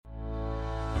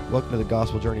Welcome to the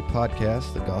Gospel Journey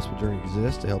podcast. The Gospel Journey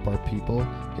exists to help our people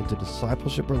into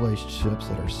discipleship relationships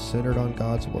that are centered on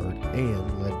God's Word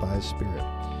and led by His Spirit.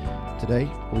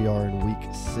 Today, we are in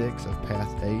week 6 of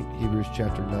Path 8, Hebrews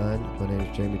chapter 9. My name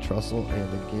is Jamie Trussell,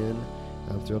 and again,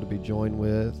 I'm thrilled to be joined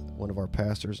with one of our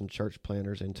pastors and church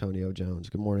planners, Antonio Jones.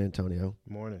 Good morning, Antonio.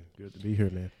 Good morning. Good to be here,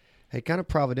 man. Hey, kind of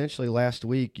providentially, last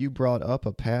week, you brought up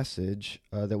a passage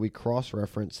that we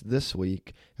cross-referenced this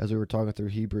week as we were talking through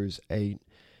Hebrews 8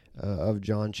 of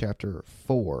John chapter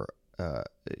 4.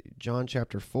 John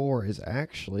chapter 4 is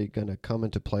actually going to come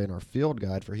into play in our field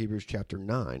guide for Hebrews chapter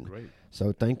 9. Great.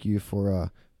 So thank you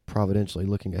for providentially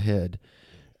looking ahead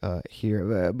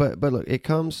here. But look, it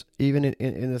comes even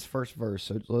in this first verse.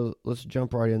 So let's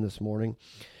jump right in this morning.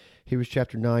 Hebrews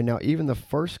chapter 9. Now, even the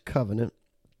first covenant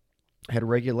had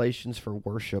regulations for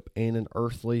worship and an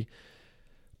earthly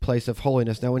place of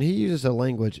holiness. Now, when he uses the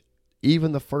language,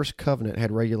 even the first covenant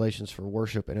had regulations for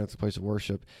worship and earthly place of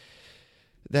worship,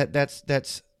 that's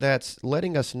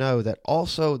letting us know that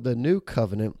also the new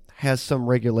covenant has some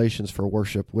regulations for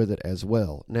worship with it as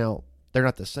well. Now, they're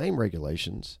not the same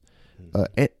regulations,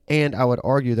 and I would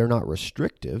argue they're not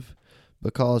restrictive,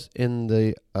 because in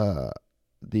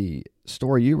the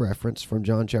story you referenced from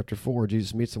John chapter 4,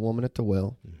 Jesus meets a woman at the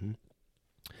well,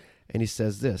 and he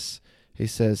says this. He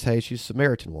says, hey, she's a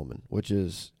Samaritan woman, which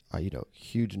is,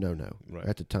 huge no-no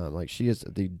at the time. Like, she is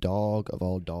the dog of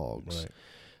all dogs.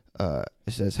 Right.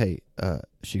 It says, hey,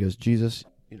 she goes, Jesus,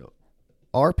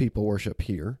 our people worship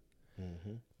here.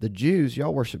 The Jews,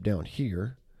 y'all worship down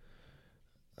here.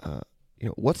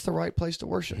 What's the right place to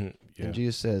worship? Yeah. And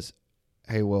Jesus says,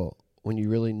 hey, well, when you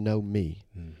really know me,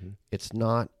 it's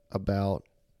not about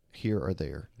here or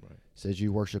there. Right. It says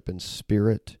you worship in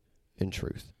spirit and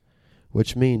truth,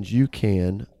 which means you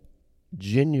can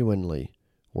genuinely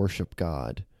worship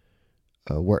God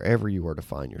wherever you were to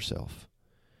find yourself.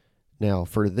 Now,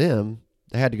 for them,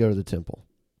 they had to go to the temple.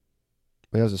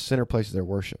 It was a center place of their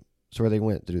worship. It's where they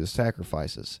went to do the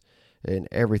sacrifices and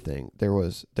everything. There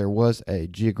was a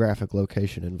geographic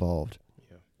location involved.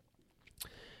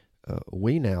 Yeah.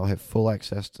 We now have full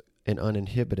access and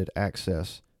uninhibited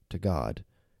access to God,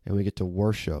 and we get to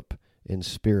worship in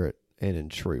spirit and in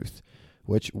truth,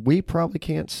 which we probably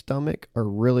can't stomach or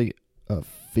really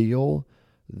feel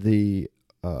the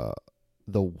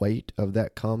weight of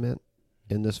that comment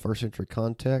in this first century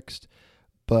context,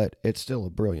 but it's still a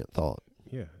brilliant thought.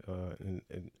 Yeah,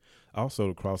 and also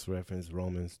to cross-reference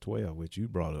Romans 12, which you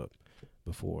brought up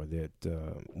before, that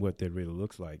what that really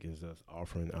looks like is us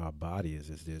offering our bodies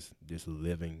as this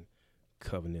living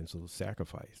covenantal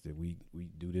sacrifice, that we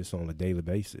do this on a daily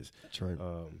basis. That's right.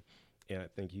 And I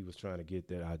think he was trying to get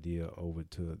that idea over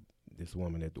to this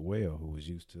woman at the well who was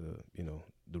used to,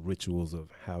 the rituals of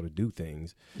how to do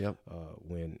things. Yep.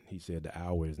 When he said the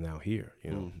hour is now here,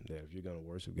 that if you're going to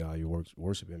worship God, you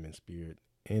worship him in spirit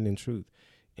and in truth.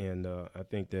 And I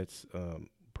think that's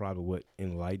probably what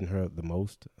enlightened her the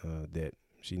most, that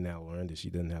she now learned that she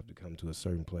doesn't have to come to a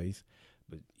certain place,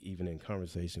 but even in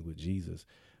conversation with Jesus,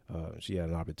 she had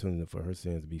an opportunity for her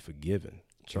sins to be forgiven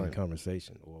in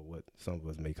conversation, or what some of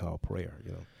us may call prayer,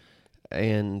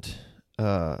 And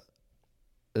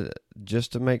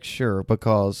just to make sure,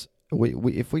 because we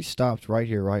if we stopped right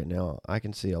here, right now, I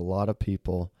can see a lot of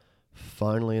people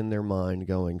finally in their mind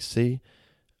going, see,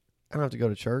 I don't have to go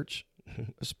to church.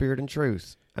 Spirit and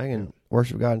truth. I can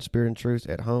worship God in spirit and truth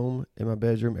at home, in my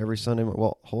bedroom, every Sunday.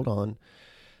 Well, hold on.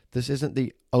 This isn't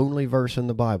the only verse in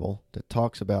the Bible that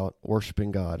talks about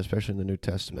worshiping God, especially in the New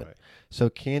Testament. Right. So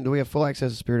do we have full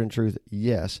access to spirit and truth?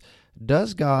 Yes.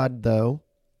 Does God, though,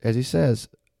 as he says,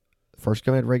 first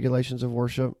command regulations of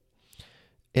worship,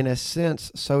 in a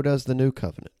sense, so does the New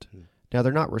Covenant. Now,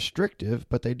 they're not restrictive,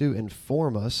 but they do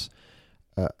inform us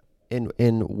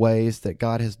in ways that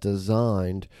God has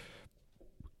designed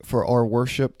for our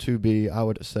worship to be, I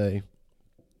would say,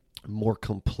 more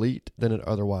complete than it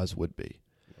otherwise would be.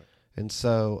 Right. And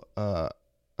so,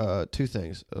 two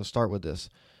things. I'll start with this.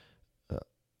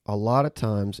 A lot of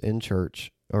times in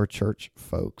church, or church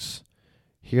folks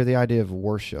hear the idea of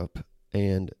worship,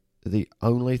 and the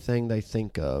only thing they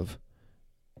think of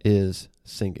is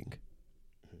singing.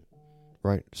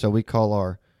 Right? So we call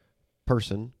our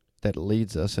person that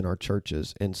leads us in our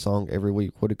churches in song every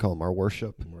week, what do you call them? Our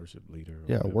worship leader.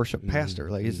 Yeah, worship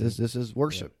pastor. Like, this is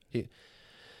worship. Yeah.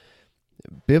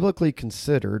 Biblically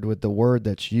considered, with the word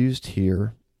that's used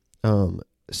here,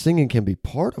 singing can be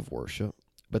part of worship,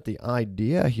 but the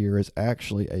idea here is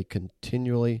actually a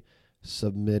continually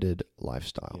submitted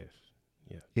lifestyle. Yes.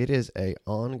 Yeah. It is a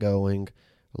ongoing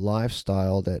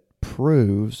lifestyle that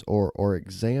proves or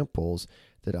examples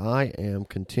that I am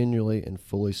continually and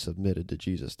fully submitted to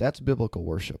Jesus. That's biblical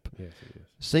worship. Yes, it is.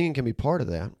 Singing can be part of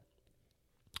that.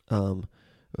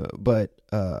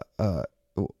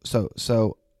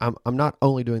 So I'm not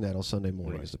only doing that on Sunday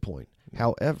morning Right. is the point. Yeah.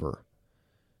 However,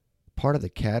 part of the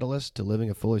catalyst to living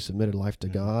a fully submitted life to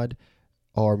Mhm. God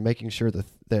are making sure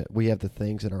that we have the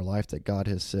things in our life that God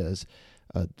has says,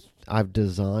 I've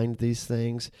designed these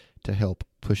things to help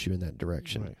push you in that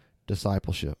direction. Right.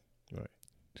 Discipleship.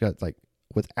 Right. Like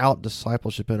without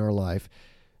discipleship in our life,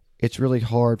 it's really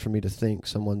hard for me to think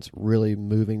someone's really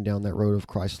moving down that road of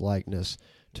Christ likeness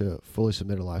to fully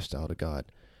submit a lifestyle to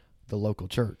God. The local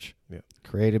church, Yeah.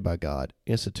 created by God,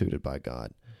 instituted by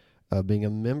God, being a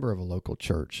member of a local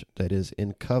church that is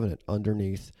in covenant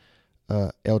underneath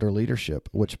elder leadership,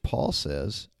 which Paul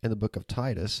says in the book of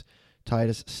Titus,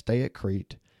 stay at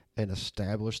Crete and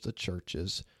establish the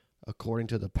churches according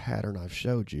to the pattern I've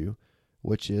showed you,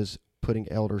 which is putting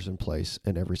elders in place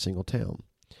in every single town.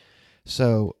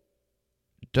 So,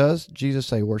 does Jesus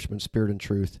say worship in spirit and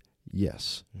truth?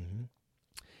 Yes. Mm-hmm.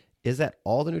 Is that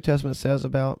all the New Testament says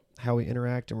about how we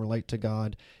interact and relate to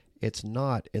God? It's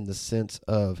not, in the sense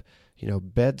of,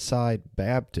 bedside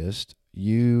Baptist,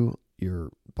 your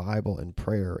Bible and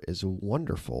prayer is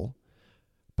wonderful,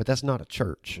 but that's not a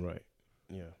church. Right.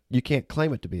 Yeah. You can't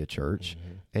claim it to be a church,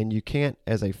 Mhm. and you can't,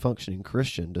 as a functioning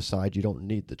Christian, decide you don't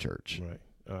need the church. Right.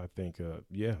 I think,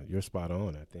 you're spot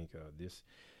on. I think this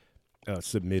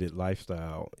submitted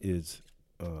lifestyle is,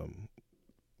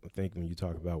 I think when you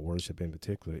talk about worship in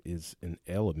particular, is an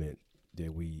element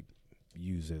that we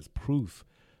use as proof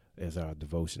as our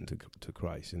devotion to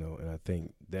Christ, and I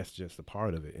think that's just a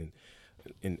part of it. And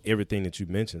in everything that you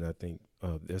mentioned, I think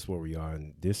that's where we are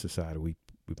in this society. We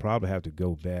probably have to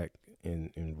go back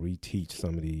and reteach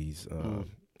some of these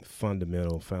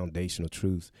fundamental, foundational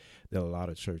truths that a lot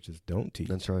of churches don't teach.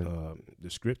 That's right. The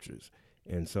scriptures.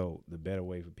 And so the better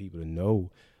way for people to know,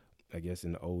 I guess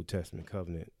in the Old Testament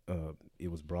covenant, it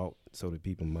was brought so that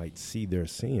people might see their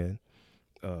sin.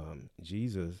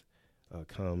 Jesus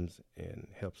comes and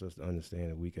helps us to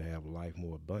understand that we can have life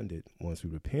more abundant once we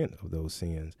repent of those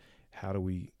sins. How do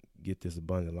we get this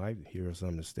abundant life? Here are some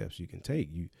of the steps you can take.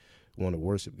 You want to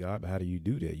worship God, but how do you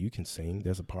do that? You can sing.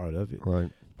 That's a part of it. Right.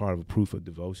 Part of a proof of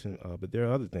devotion. But there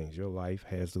are other things. Your life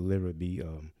has to literally be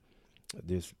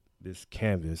this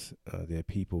canvas that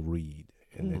people read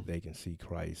and that they can see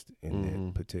Christ in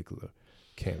that particular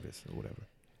canvas or whatever.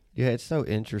 Yeah, it's so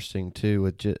interesting too.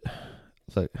 With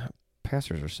like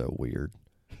pastors are so weird,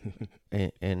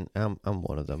 and I'm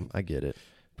one of them. I get it,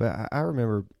 but I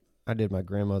remember I did my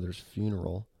grandmother's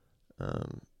funeral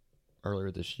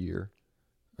earlier this year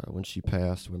when she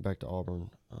passed. Went back to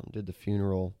Auburn, did the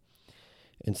funeral,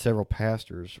 and several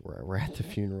pastors were at the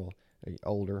funeral.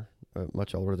 Older,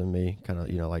 much older than me, kind of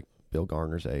like Bill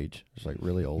Garner's age, just like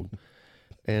really old,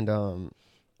 and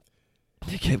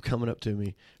they kept coming up to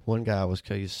me. One guy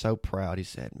he's so proud. He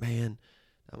said, "Man,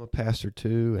 I'm a pastor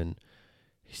too," and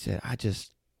he said, "I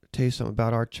just tell you something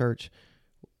about our church.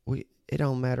 It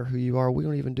don't matter who you are. We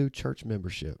don't even do church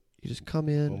membership. You just come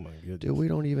in. Oh my goodness. Dude, we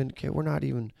don't even care. We're not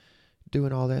even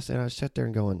doing all this." And I sat there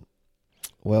and going,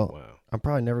 "Well, Wow. I'm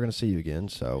probably never going to see you again,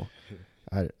 so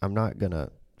I'm not going to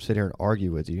sit here and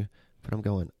argue with you." But I'm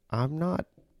going, I'm not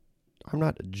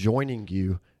joining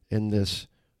you in this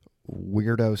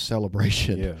weirdo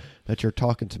celebration that you're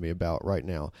talking to me about right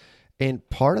now. And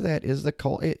part of that is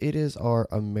it is our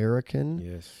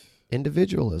American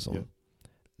individualism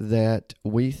that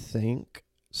we think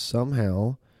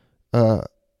somehow,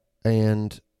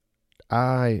 and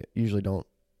I usually don't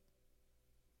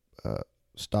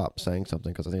stop saying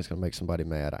something because I think it's going to make somebody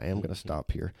mad. I am going to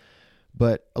stop here.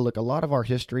 But look, a lot of our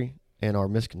history and our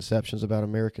misconceptions about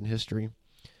American history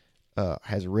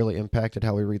has really impacted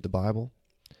how we read the Bible,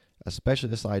 especially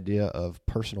this idea of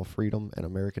personal freedom and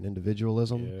American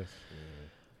individualism.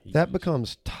 That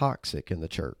becomes toxic in the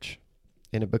church.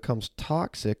 And it becomes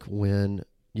toxic when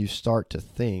you start to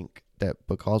think that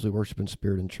because we worship in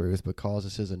spirit and truth, because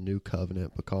this is a new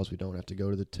covenant, because we don't have to go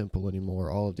to the temple anymore,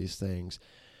 all of these things,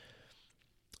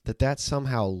 that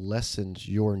somehow lessens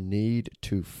your need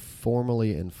to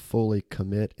formally and fully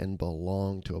commit and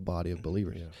belong to a body of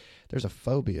believers. Yeah. There's a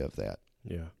phobia of that.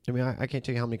 Yeah. I mean, I can't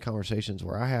tell you how many conversations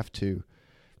where I have to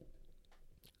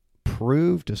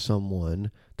prove to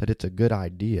someone that it's a good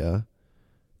idea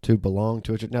to belong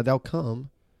to a church. Now, they'll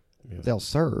come, they'll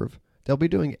serve, they'll be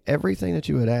doing everything that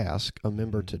you would ask a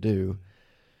member to do,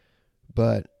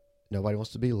 but nobody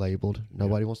wants to be labeled.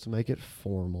 Nobody wants to make it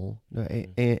formal.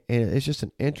 And it's just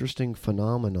an interesting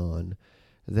phenomenon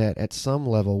that at some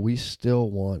level we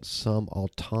still want some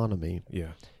autonomy.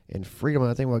 Yeah. And freedom,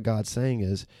 and I think what God's saying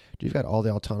is, you've got all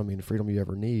the autonomy and freedom you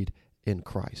ever need in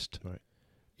Christ. Right.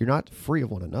 You're not free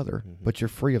of one another, Mhm. but you're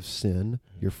free of sin.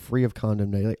 Mhm. You're free of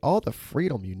condemnation. Like, all the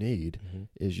freedom you need Mhm.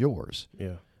 is yours.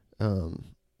 Yeah. I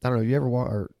don't know. You ever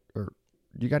or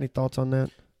you got any thoughts on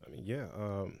that? I mean,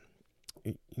 yeah.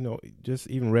 Just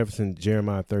even referencing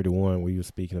Jeremiah 31, where you were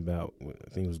speaking about, I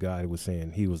think it was God who was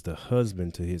saying he was the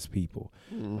husband to his people,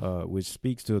 which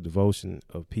speaks to a devotion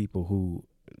of people who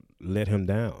let him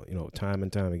down, time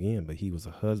and time again. But he was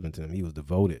a husband to them. He was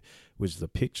devoted, which is a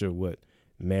picture of what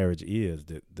marriage is.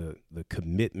 The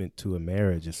commitment to a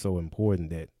marriage is so important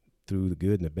that through the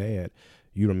good and the bad,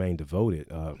 you remain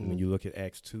devoted. When you look at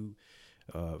Acts 2,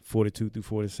 42 through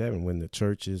 47, when the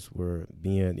churches were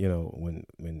being, when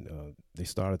they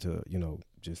started to,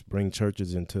 just bring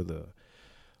churches into the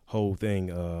whole thing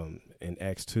in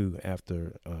Acts 2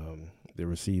 after they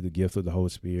received the gift of the Holy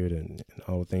Spirit and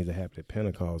all the things that happened at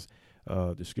Pentecost,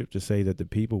 the scriptures say that the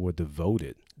people were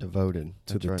devoted to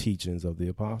That's the right. teachings of the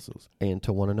apostles. And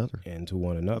to one another. And to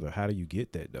one another. How do you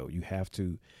get that, though? You have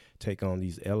to take on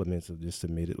these elements of this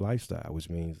submitted lifestyle, which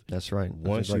means That's right. That's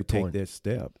once a great you take point. that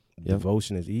step, Yep.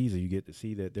 devotion is easy. You get to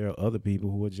see that there are other people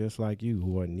who are just like you,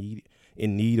 who are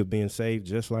in need of being saved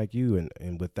just like you,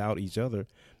 and without each other,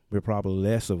 we're probably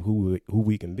less of who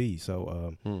we can be.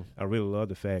 So I really love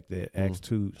the fact that Acts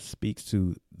 2 speaks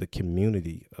to the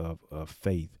community of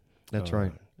faith. That's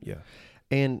right. Yeah.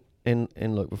 And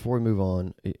look, before we move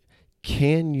on,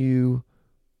 can you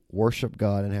worship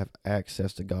God and have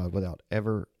access to God without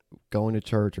ever going to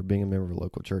church or being a member of a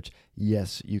local church?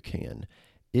 Yes, you can.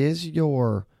 Is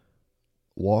your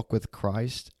walk with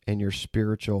Christ and your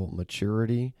spiritual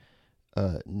maturity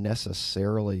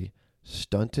necessarily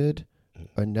stunted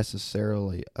or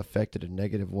necessarily affected in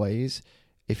negative ways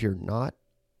if you're not,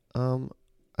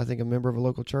 I think, a member of a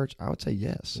local church? I would say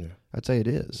yes. Yeah. I'd say it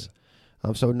is.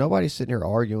 So nobody's sitting here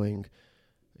arguing,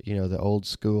 the old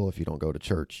school, if you don't go to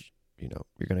church, you're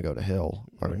going to go to hell.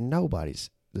 Or Right. nobody's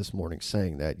this morning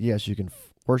saying that. Yes, you can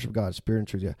worship God, spirit and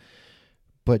truth, yeah.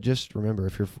 But just remember,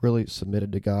 if you're really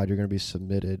submitted to God, you're going to be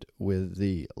submitted with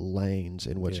the lanes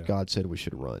in which Yeah. God said we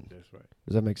should run. That's right.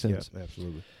 Does that make sense? Yeah,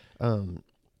 absolutely.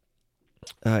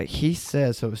 He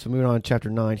says, so moving on to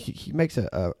chapter 9, he makes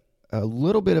a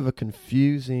little bit of a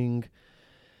confusing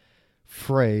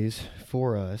phrase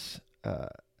for us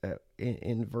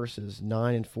in verses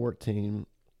 9 and 14,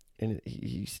 and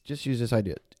he just used this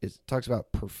idea. It talks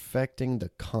about perfecting the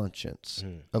conscience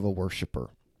of a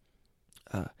worshiper.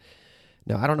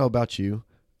 Now, I don't know about you.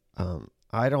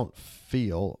 I don't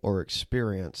feel or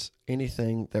experience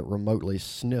anything that remotely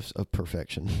sniffs of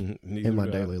perfection in my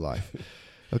daily life.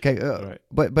 Okay, Right.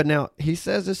 but now he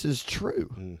says this is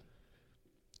true.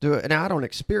 Now I don't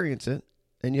experience it,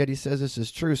 and yet he says this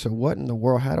is true. So what in the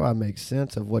world? How do I make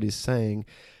sense of what he's saying?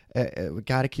 We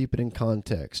got to keep it in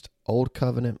context. Old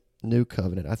covenant, new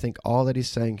covenant. I think all that he's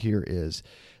saying here is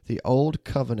the old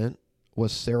covenant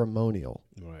was ceremonial,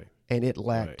 Right. and it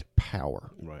lacked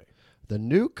power. Right. The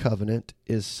new covenant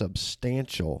is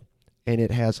substantial, and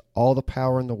it has all the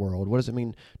power in the world. What does it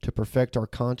mean to perfect our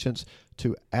conscience?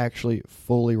 To actually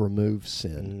fully remove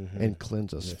sin and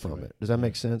cleanse us That's from right. it. Does that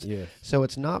make sense? Yes. So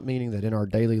it's not meaning that in our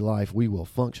daily life we will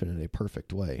function in a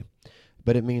perfect way,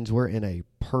 but it means we're in a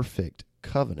perfect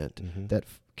covenant that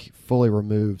fully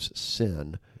removes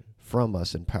sin from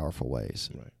us in powerful ways.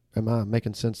 Right. Am I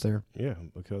making sense there? Yeah,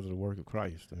 because of the work of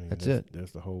Christ. I mean, That's it.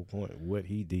 That's the whole point. What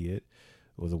he did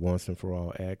was a once and for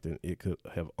all act, and it could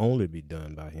have only be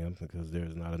done by him because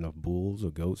there's not enough bulls or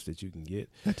goats that you can get.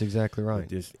 That's exactly right. With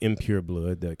this impure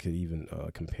blood that could even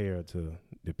compare to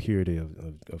the purity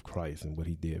of Christ and what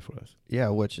he did for us. Yeah,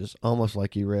 which is almost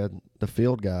like you read the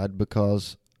field guide,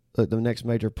 because the next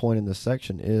major point in this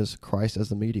section is Christ as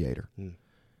the mediator.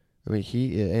 I mean,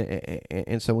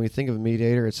 and so when you think of a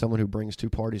mediator, it's someone who brings two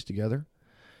parties together.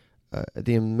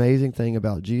 The amazing thing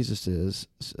about Jesus is,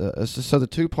 so the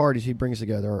two parties he brings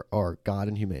together are God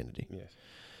and humanity. Yes.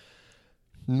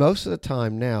 Most of the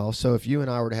time now, so if you and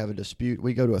I were to have a dispute,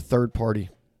 we go to a third-party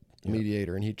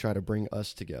mediator, and he'd try to bring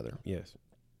us together. Yes.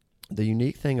 The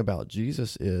unique thing about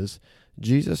Jesus is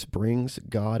Jesus brings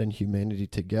God and humanity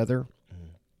together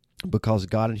because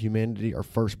God and humanity are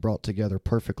first brought together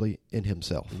perfectly in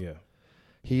himself. Yeah.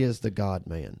 He is the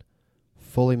God-man,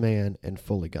 fully man and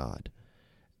fully God.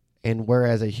 And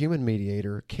whereas a human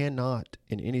mediator cannot,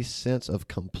 in any sense of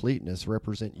completeness,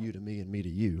 represent you to me and me to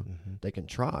you, they can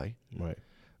try, Right.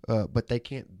 but they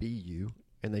can't be you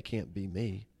and they can't be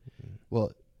me.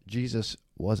 Well, Jesus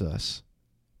was us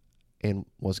and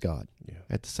was God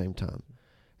at the same time.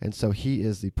 And so he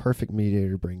is the perfect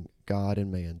mediator to bring God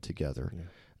and man together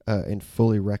and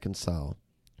fully reconcile,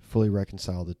 fully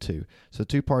reconcile the two. So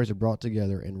two parties are brought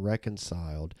together and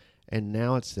reconciled. And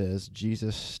now it says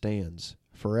Jesus stands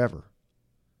forever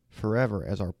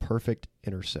as our perfect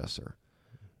intercessor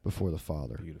before the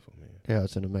Father. Beautiful, man. Yeah,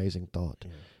 it's an amazing thought.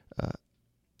 Yeah.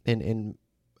 And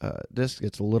this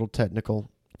gets a little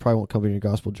technical. Probably won't come in your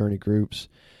gospel journey groups.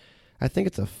 I think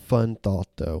it's a fun thought,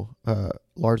 though,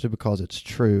 largely because it's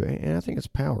true, and I think it's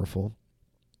powerful.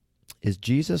 Is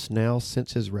Jesus now,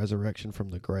 since his resurrection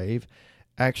from the grave,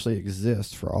 actually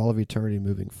exists for all of eternity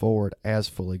moving forward as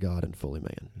fully God and fully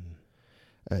man?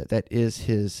 That is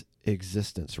his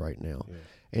existence right now. Yeah.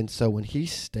 And so when he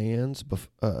stands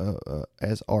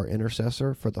as our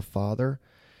intercessor for the Father,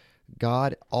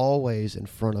 God always in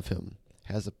front of him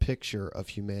has a picture of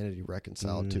humanity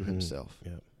reconciled to himself.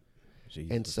 Yeah.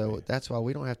 Jesus, And so man. that's why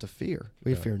we don't have to fear.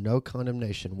 We Yeah. fear no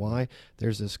condemnation. Why?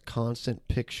 There's this constant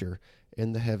picture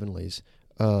in the heavenlies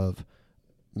of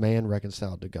man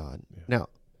reconciled to God. Yeah. Now,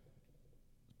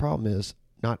 the problem is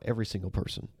not every single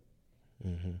person,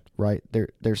 Mm-hmm. right?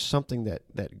 There's something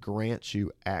that grants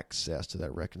you access to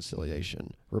that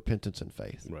reconciliation, repentance and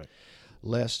faith. Right.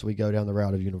 Lest we go down the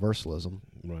route of universalism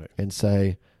Right. and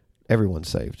say everyone's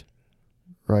saved,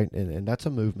 right? And that's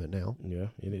a movement now. Yeah,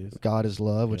 it is. God is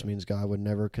love, which Yeah. means God would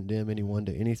never condemn anyone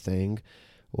to anything.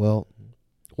 Well,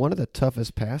 one of the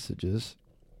toughest passages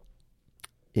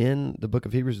in the book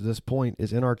of Hebrews at this point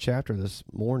is in our chapter this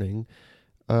morning,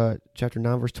 chapter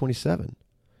 9, verse 27.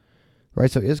 Right,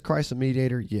 so is Christ a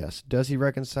mediator? Yes. Does he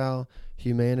reconcile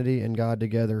humanity and God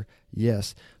together?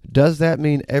 Yes. Does that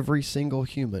mean every single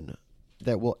human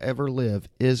that will ever live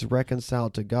is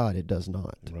reconciled to God? It does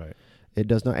not. Right. It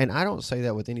does not. And I don't say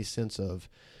that with any sense of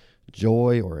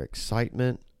joy or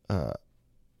excitement. But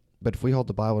if we hold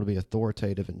the Bible to be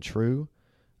authoritative and true,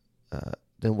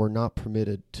 then we're not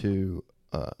permitted to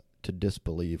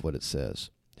disbelieve what it says.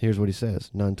 Here's what he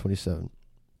says, 9:27.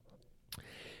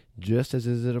 Just as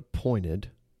is it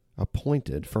appointed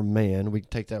for man, we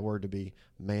take that word to be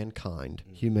mankind,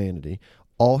 humanity,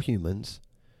 all humans,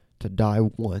 to die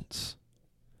once,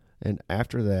 and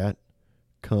after that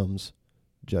comes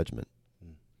judgment.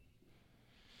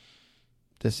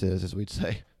 This is, as we'd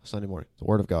say Sunday morning, the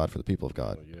word of God for the people of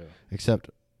God. Oh, yeah. Except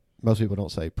most people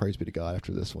don't say praise be to God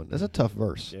after this one. That's a tough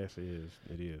verse. Yes, it is.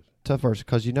 It is. Tough verse,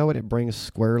 because you know what it brings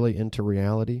squarely into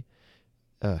reality?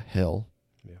 Hell.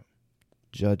 Yeah.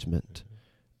 Judgment,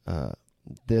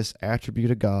 this attribute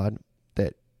of God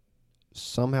that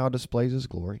somehow displays his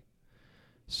glory.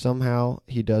 Somehow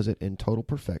he does it in total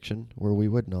perfection where we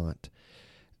would not.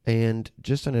 And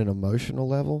just on an emotional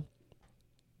level,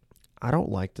 I don't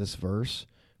like this verse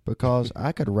because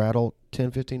I could rattle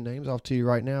 10, 15 names off to you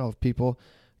right now of people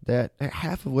that,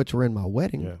 half of which were in my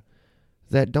wedding, Yeah.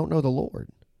 that don't know the Lord.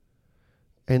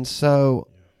 And so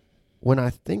when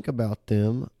I think about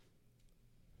them,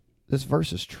 this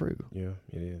verse is true. Yeah,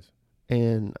 it is.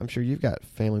 And I'm sure you've got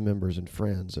family members and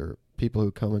friends or people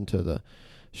who come into the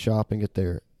shop and get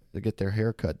their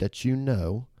hair cut that you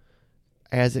know,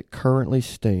 as it currently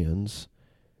stands,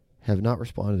 have not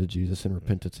responded to Jesus in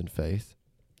repentance and faith.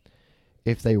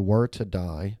 If they were to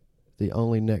die, the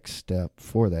only next step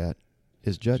for that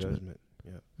is judgment.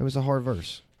 Yeah. It was a hard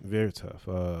verse. Very tough.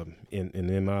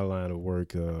 In my line of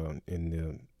work, in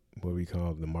the what we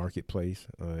call the marketplace,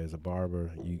 as a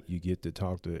barber, you get to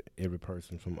talk to every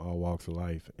person from all walks of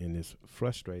life, and it's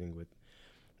frustrating with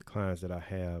the clients that I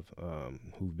have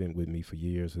who've been with me for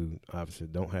years, who obviously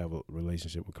don't have a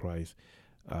relationship with Christ.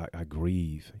 I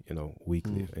grieve,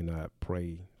 weekly, and I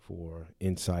pray for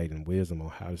insight and wisdom on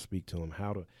how to speak to them,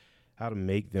 how to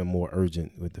make them more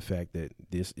urgent with the fact that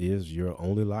this is your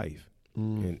only life,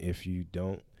 and if you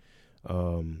don't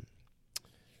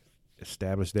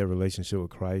establish their relationship with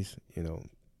Christ,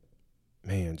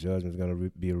 judgment's going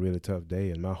to be a really tough day.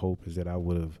 And my hope is that I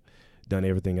would have done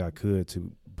everything I could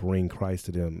to bring Christ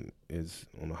to them, is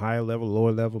on a higher level,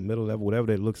 lower level, middle level, whatever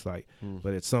that looks like,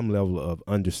 but at some level of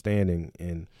understanding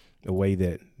in a way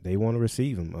that they want to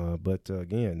receive him. But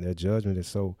again, their judgment is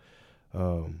so,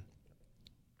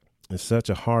 it's such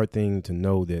a hard thing to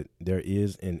know that there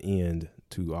is an end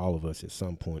to all of us at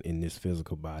some point in this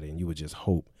physical body. And you would just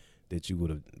hope that you would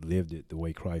have lived it the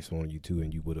way Christ wanted you to,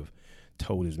 and you would have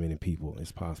told as many people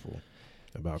as possible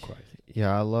about Christ.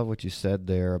 Yeah, I love what you said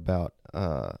there about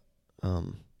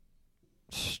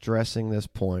stressing this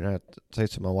point. I say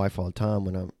to my wife all the time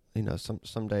when I'm,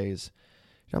 some days,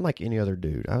 I'm like any other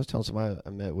dude. I was telling somebody I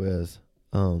met with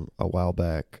a while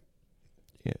back,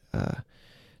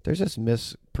 there's this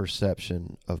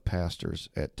misperception of pastors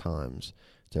at times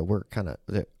that we're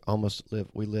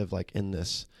we live like in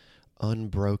this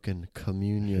unbroken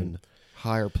communion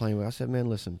higher plane. I said, man,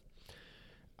 listen,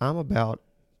 I'm about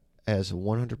as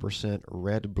 100%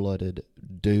 red-blooded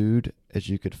dude as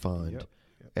you could find. Yep.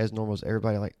 As normal as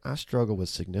everybody. Like, I struggle with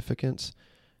significance.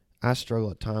 I struggle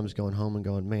at times going home and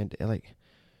going, man, like,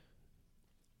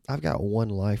 I've got one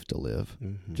life to live,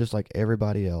 just like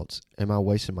everybody else. Am I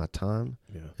wasting my time?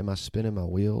 Yeah. Am I spinning my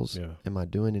wheels? Yeah. Am I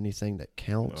doing anything that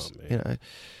counts? Oh, man.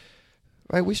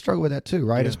 Right? We struggle with that too,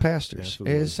 right? Yeah, As pastors.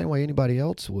 absolutely. It's the same way anybody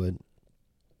else would.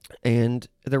 And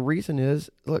the reason is,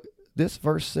 look, this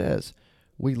verse says,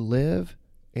 we live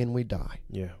and we die.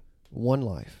 Yeah. One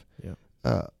life. Yeah.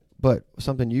 But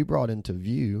something you brought into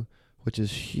view, which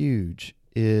is huge,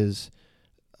 is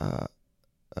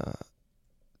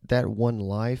that one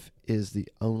life is the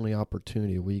only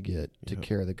opportunity we get to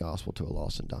carry the gospel to a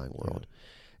lost and dying world.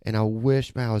 Yeah. And I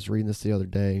wish, man, I was reading this the other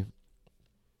day.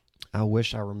 I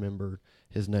wish I remembered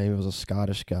his name. It was a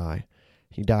Scottish guy.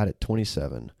 He died at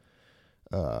 27.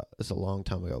 It's a long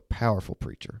time ago. Powerful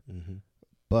preacher.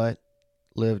 But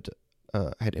lived,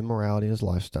 had immorality in his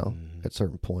lifestyle at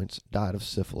certain points. Died of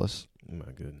syphilis.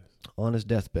 My goodness. On his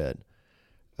deathbed,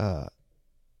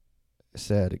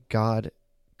 said, God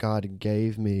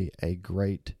gave me a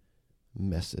great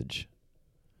message,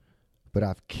 but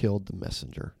I've killed the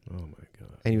messenger. Oh, my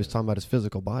God. And he was talking about his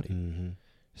physical body,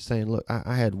 saying, look,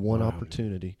 I had one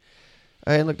opportunity.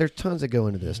 And look, there's tons that go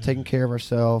into this. Taking care of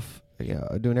ourselves,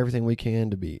 doing everything we can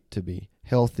to be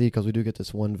healthy, because we do get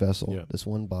this one vessel, this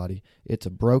one body. It's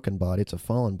a broken body. It's a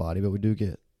fallen body, but we do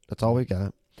get, that's all we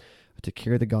got, to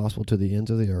carry the gospel to the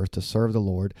ends of the earth, to serve the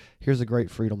Lord. Here's the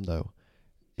great freedom, though,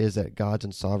 is that God's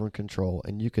in sovereign control,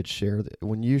 and you could share,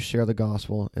 when you share the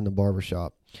gospel in the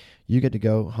barbershop, you get to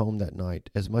go home that night.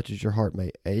 As much as your heart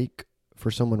may ache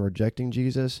for someone rejecting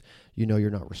Jesus, you know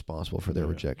you're not responsible for their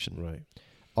rejection. Right.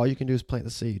 All you can do is plant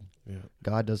the seed. Yeah.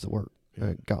 God does the work.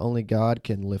 Yeah. Only God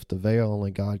can lift the veil.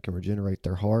 Only God can regenerate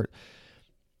their heart.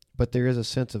 But there is a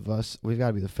sense of us, we've got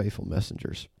to be the faithful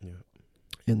messengers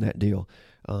in that deal,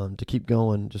 to keep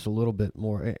going just a little bit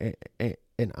more.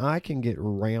 And I can get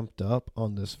ramped up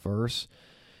on this verse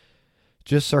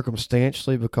just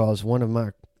circumstantially, because one of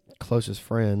my closest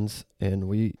friends, and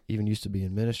we even used to be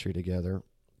in ministry together,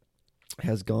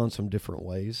 has gone some different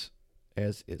ways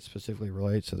as it specifically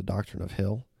relates to the doctrine of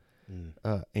hell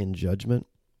and judgment,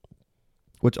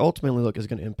 which ultimately, look, is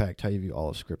going to impact how you view all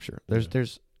of Scripture.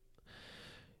 There's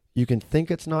you can think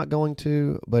it's not going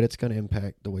to, but it's going to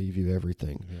impact the way you view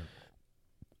everything.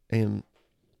 And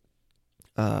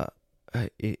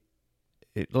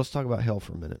let's talk about hell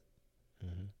for a minute,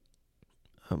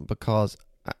 because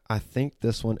I think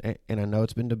this one, and I know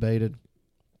it's been debated.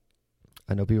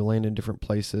 I know people land in different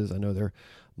places. I know there are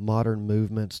modern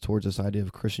movements towards this idea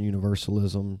of Christian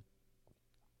universalism,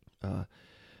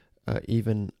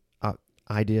 even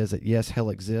ideas that, yes, hell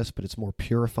exists, but it's more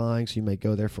purifying, so you may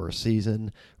go there for a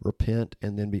season, repent,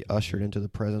 and then be ushered into the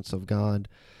presence of God.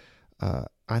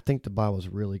 I think the Bible is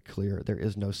really clear. There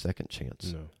is no second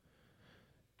chance. No.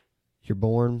 You're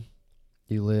born,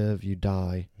 you live, you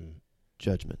die,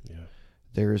 judgment. Yeah.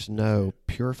 There is no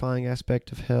purifying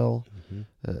aspect of hell.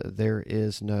 There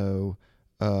is no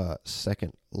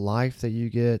second life that you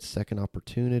get, second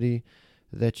opportunity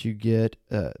that you get.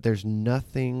 There's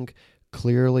nothing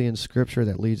clearly in Scripture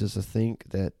that leads us to think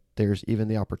that there's even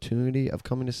the opportunity of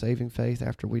coming to saving faith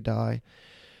after we die,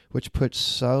 which puts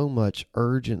so much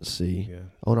urgency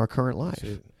on our current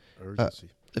life. Urgency.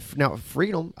 Now,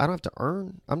 freedom, I don't have to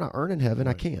earn. I'm not earning heaven.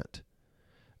 I can't.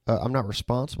 I'm not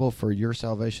responsible for your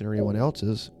salvation or anyone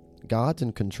else's. God's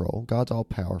in control. God's all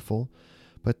powerful.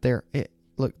 But there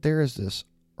is this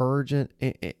urgent,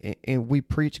 and we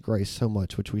preach grace so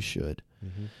much, which we should.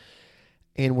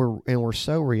 And we're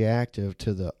so reactive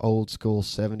to the old school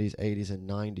 70s, 80s, and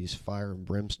 90s fire and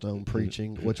brimstone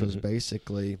preaching, which was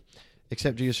basically,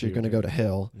 except Jesus, you're going to go to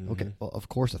hell. Okay, well, of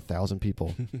course, 1,000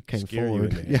 people came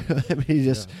forward. Yeah, I mean, he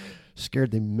just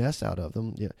scared the mess out of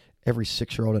them. Yeah, every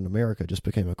 6-year-old in America just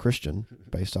became a Christian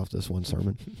based off this one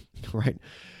sermon, right?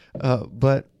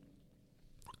 But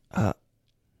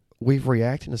we've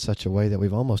reacted in such a way that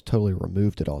we've almost totally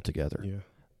removed it altogether. Yeah.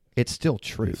 It's still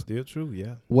true. It's still true,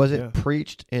 yeah. Was it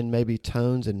preached in maybe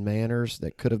tones and manners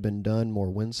that could have been done more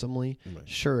winsomely? Right.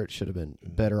 Sure, it should have been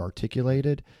better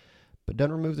articulated, but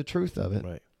doesn't remove the truth of it.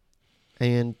 Right.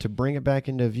 And to bring it back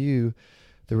into view,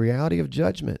 the reality of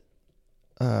judgment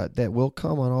that will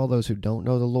come on all those who don't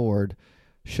know the Lord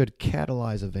should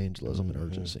catalyze evangelism and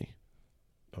urgency.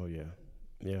 Oh, yeah.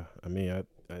 Yeah, I mean,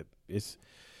 it's...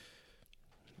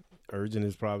 urgent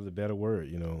is probably the better word,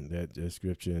 that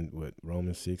scripture in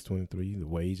Romans 6:23, the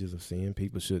wages of sin.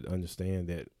 People should understand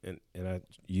that, and I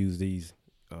use these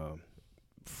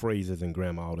phrases in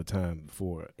grammar all the time.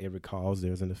 For every cause,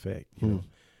 there's an effect.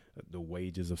 the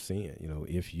wages of sin.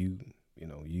 If you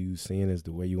use sin as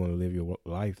the way you want to live your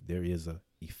life, there is a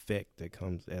effect that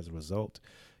comes as a result.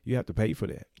 You have to pay for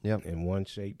that in one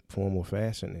shape, form, or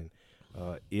fashion.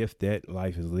 And if that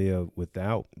life is lived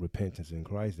without repentance in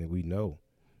Christ, then we know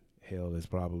hell is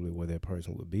probably where that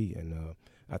person would be. And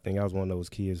I think I was one of those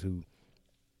kids who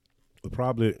were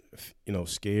probably,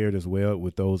 scared as well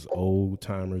with those old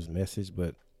timers message,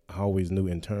 but I always knew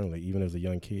internally, even as a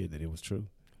young kid, that it was true.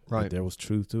 Right. That there was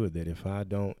truth to it, that if I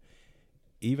don't,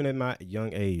 even at my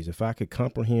young age, if I could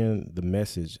comprehend the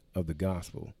message of the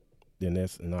gospel, then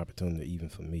that's an opportunity even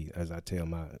for me. As I tell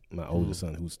my oldest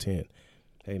son, who's 10,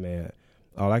 hey, man,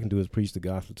 all I can do is preach the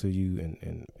gospel to you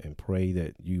and pray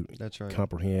that you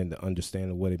comprehend the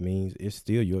understanding of what it means. It's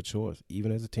still your choice,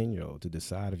 even as a 10-year-old, to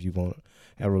decide if you want to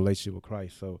have a relationship with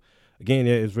Christ. So, again,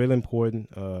 it's really important.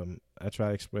 I try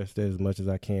to express that as much as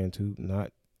I can, too,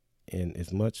 not in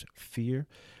as much fear,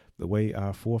 the way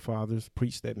our forefathers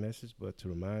preached that message, but to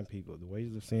remind people the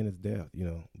wages of sin is death,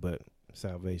 but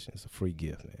salvation is a free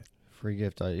gift, man. Free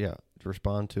gift, to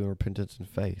respond to in repentance and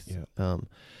faith. Yeah.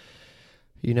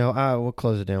 I will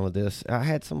close it down with this. I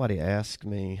had somebody ask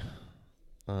me,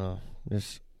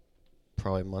 this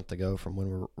probably a month ago from when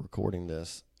we're recording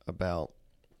this, about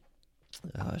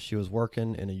she was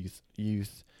working in a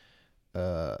youth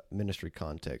ministry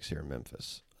context here in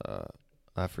Memphis.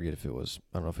 I forget if it was,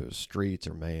 I don't know if it was streets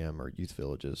or MAM or youth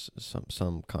villages,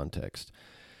 some context.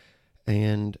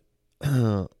 And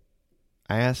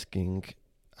asking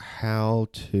how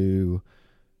to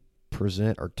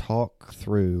present or talk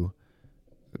through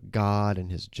God and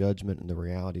his judgment and the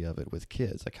reality of it with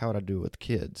kids. Like, how would I do it with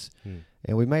kids?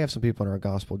 And we may have some people in our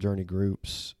gospel journey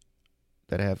groups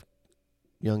that have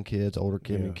young kids, older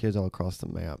kids, and kids all across the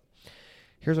map.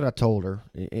 Here's what I told her.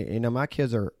 My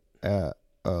kids are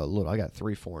little. I got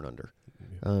 3, 4, and under.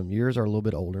 Yours are a little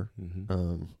bit older.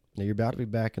 Mm-hmm. Now you're about to be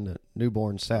back in the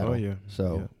newborn saddle. Oh, yeah.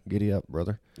 So giddy up,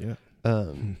 brother. Yeah.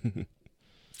 And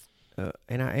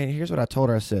here's what I told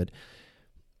her. I said,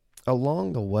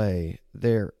 along the way,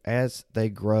 as they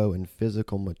grow in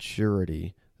physical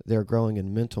maturity, they're growing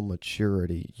in mental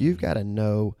maturity. You've got to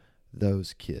know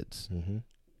those kids. Mm-hmm.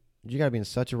 You got to be in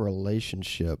such a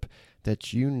relationship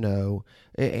that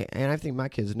and I think my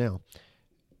kids now,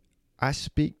 I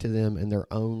speak to them in their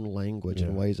own language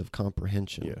and ways of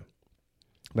comprehension. Yeah.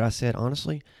 But I said,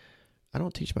 honestly, I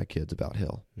don't teach my kids about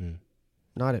hell.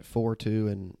 Not at 4, 2,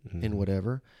 and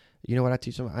whatever. You know what I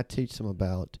teach them? I teach them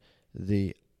about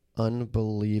the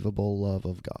unbelievable love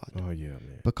of God. Oh, yeah,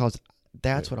 man. Because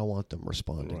that's what I want them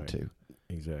responding to.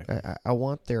 Exactly. I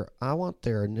want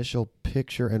their initial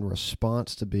picture and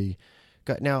response to be.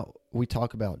 Now, we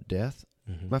talk about death.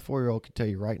 Mm-hmm. My 4-year-old can tell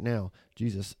you right now,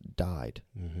 Jesus died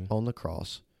on the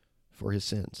cross for his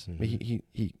sins. Mm-hmm. I mean,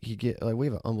 he get we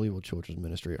have an unbelievable children's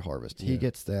ministry at Harvest. He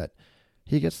gets that.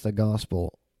 He gets the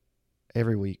gospel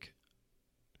every week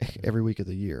of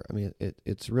the year. I mean,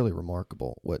 it's really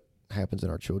remarkable what happens in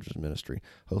our children's ministry.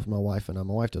 Both my wife and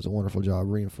my wife does a wonderful job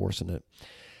reinforcing it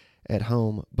at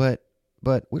home, but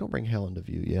we don't bring hell into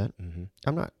view yet.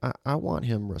 Mm-hmm. I want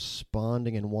him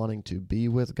responding and wanting to be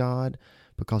with God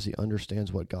because he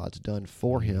understands what God's done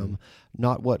for him,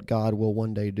 not what God will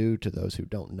one day do to those who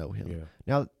don't know him. Yeah.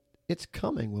 Now, it's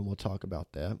coming when we'll talk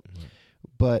about that,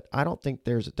 but I don't think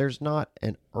there's not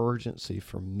an urgency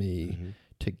for me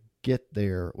to get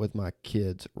there with my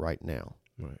kids right now.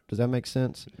 Right. Does that make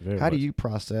sense? How do you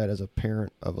process that as a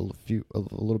parent of a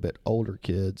little bit older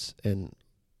kids, and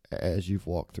as you've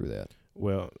walked through that?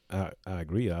 Well, I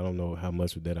agree. I don't know how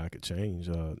much of that I could change,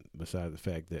 besides the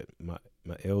fact that my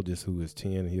eldest, who is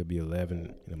 10, he'll be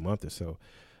 11 in a month or so,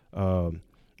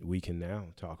 we can now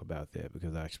talk about that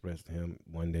because I expressed to him,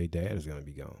 one day Dad is going to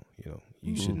be gone.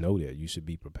 You should know that. You should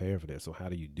be prepared for that. So how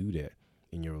do you do that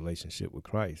in your relationship with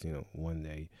Christ? One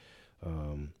day,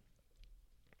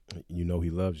 he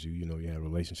loves you. You have a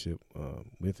relationship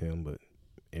with him, but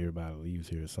everybody leaves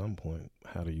here at some point.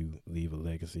 How do you leave a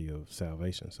legacy of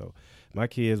salvation? So my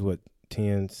kids,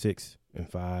 10, 6, and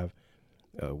 5,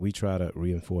 we try to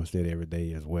reinforce that every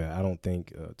day as well. I don't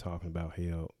think talking about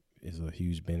hell is a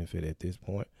huge benefit at this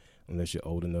point unless you're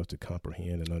old enough to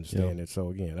comprehend and understand it. So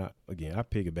again, I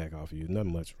piggyback off of you.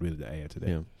 Nothing much really to add to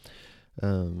that.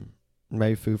 Yeah.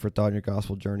 Maybe food for thought in your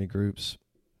gospel journey groups.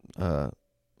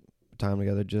 Time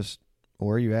together, just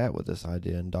where are you at with this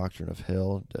idea and doctrine of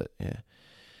hell?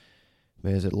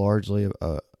 Is it largely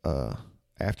a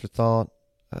afterthought?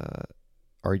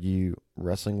 Are you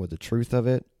wrestling with the truth of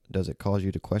it? Does it cause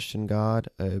you to question God?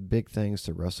 Big things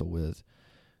to wrestle with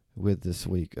this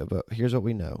week. But here's what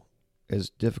we know. As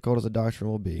difficult as the doctrine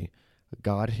will be,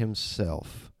 God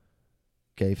himself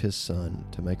gave his son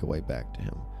to make a way back to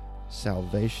him.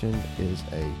 salvation is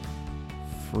a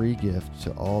free gift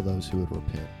to all those who would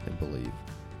repent and believe.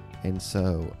 And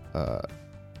so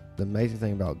the amazing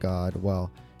thing about God,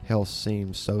 while hell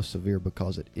seems so severe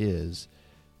because it is,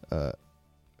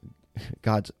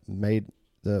 God's made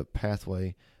the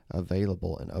pathway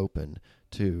available and open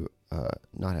to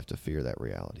not have to fear that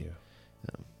reality.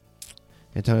 Yeah.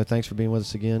 Antonio, thanks for being with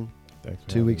us again. Thanks for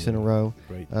 2 weeks in a row.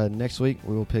 Great. Next week,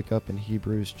 we will pick up in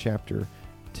Hebrews chapter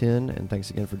 10. And thanks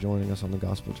again for joining us on the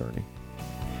gospel journey.